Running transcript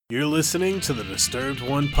You're listening to the Disturbed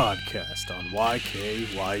One podcast on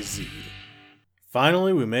YKYZ.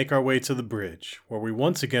 Finally, we make our way to the bridge, where we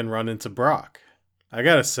once again run into Brock. I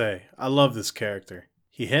gotta say, I love this character.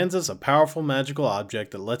 He hands us a powerful magical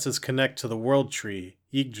object that lets us connect to the world tree,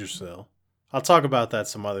 Yggdrasil. I'll talk about that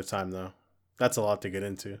some other time though. That's a lot to get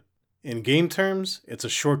into. In game terms, it's a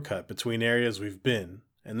shortcut between areas we've been,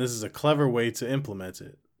 and this is a clever way to implement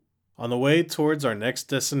it. On the way towards our next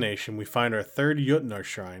destination, we find our third Jötnar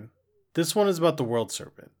shrine. This one is about the World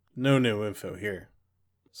Serpent. No new info here.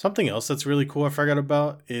 Something else that's really cool I forgot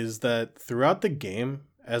about is that throughout the game,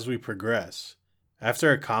 as we progress,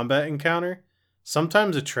 after a combat encounter,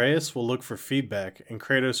 sometimes Atreus will look for feedback and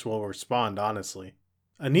Kratos will respond honestly.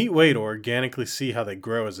 A neat way to organically see how they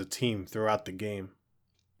grow as a team throughout the game.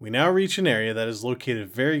 We now reach an area that is located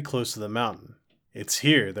very close to the mountain. It's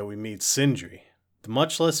here that we meet Sindri, the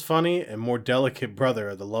much less funny and more delicate brother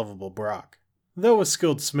of the lovable Brock, though a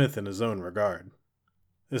skilled smith in his own regard.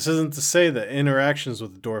 This isn't to say that interactions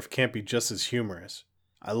with the dwarf can't be just as humorous.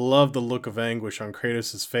 I love the look of anguish on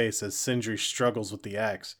Kratos' face as Sindri struggles with the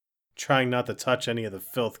axe, trying not to touch any of the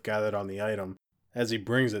filth gathered on the item as he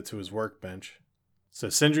brings it to his workbench. So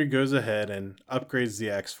Sindri goes ahead and upgrades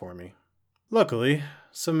the axe for me. Luckily,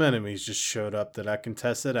 some enemies just showed up that I can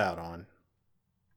test it out on.